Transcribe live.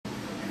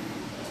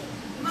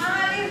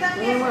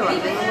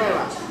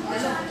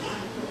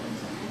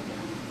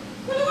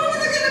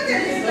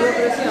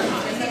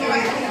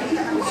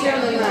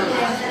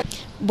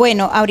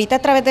Bueno, ahorita a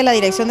través de la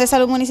Dirección de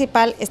Salud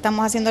Municipal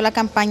estamos haciendo la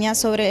campaña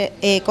sobre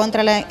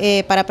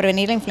para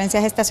prevenir la influenza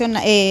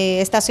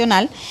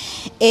estacional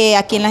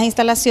aquí en las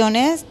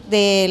instalaciones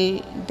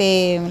de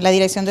la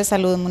Dirección de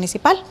Salud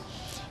Municipal,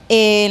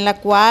 en la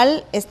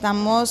cual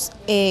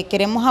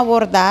queremos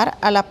abordar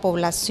a la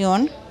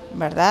población,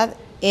 ¿verdad?,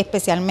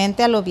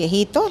 especialmente a los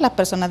viejitos, las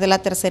personas de la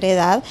tercera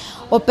edad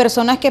o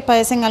personas que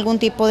padecen algún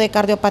tipo de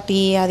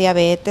cardiopatía,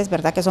 diabetes,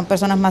 ¿verdad?, que son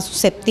personas más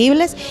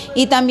susceptibles,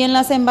 y también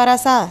las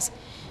embarazadas.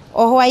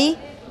 Ojo ahí,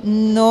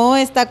 no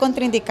está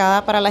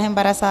contraindicada para las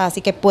embarazadas,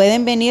 así que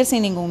pueden venir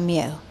sin ningún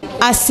miedo.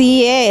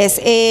 Así es,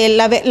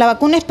 la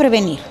vacuna es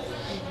prevenir,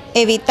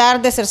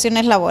 evitar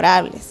deserciones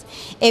laborables,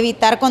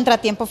 evitar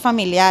contratiempos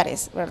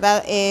familiares,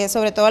 ¿verdad?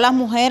 Sobre todo las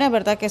mujeres,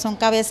 ¿verdad?, que son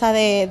cabeza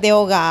de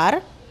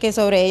hogar, que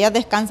sobre ellas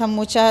descansan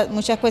muchas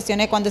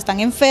cuestiones. Cuando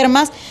están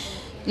enfermas,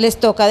 les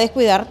toca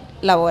descuidar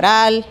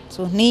laboral,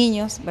 sus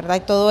niños, ¿verdad?, y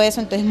todo eso.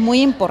 Entonces es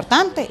muy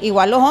importante.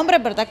 Igual los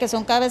hombres, ¿verdad?, que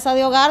son cabeza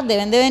de hogar,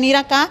 deben de venir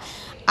acá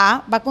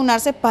a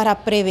vacunarse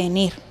para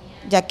prevenir,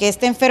 ya que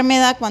esta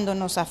enfermedad cuando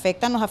nos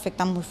afecta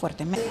muy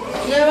fuertemente.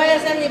 No vaya a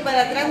ser ni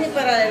para atrás ni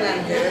para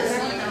adelante,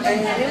 ¿verdad?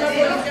 En la misma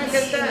posición que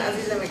está,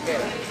 así se va.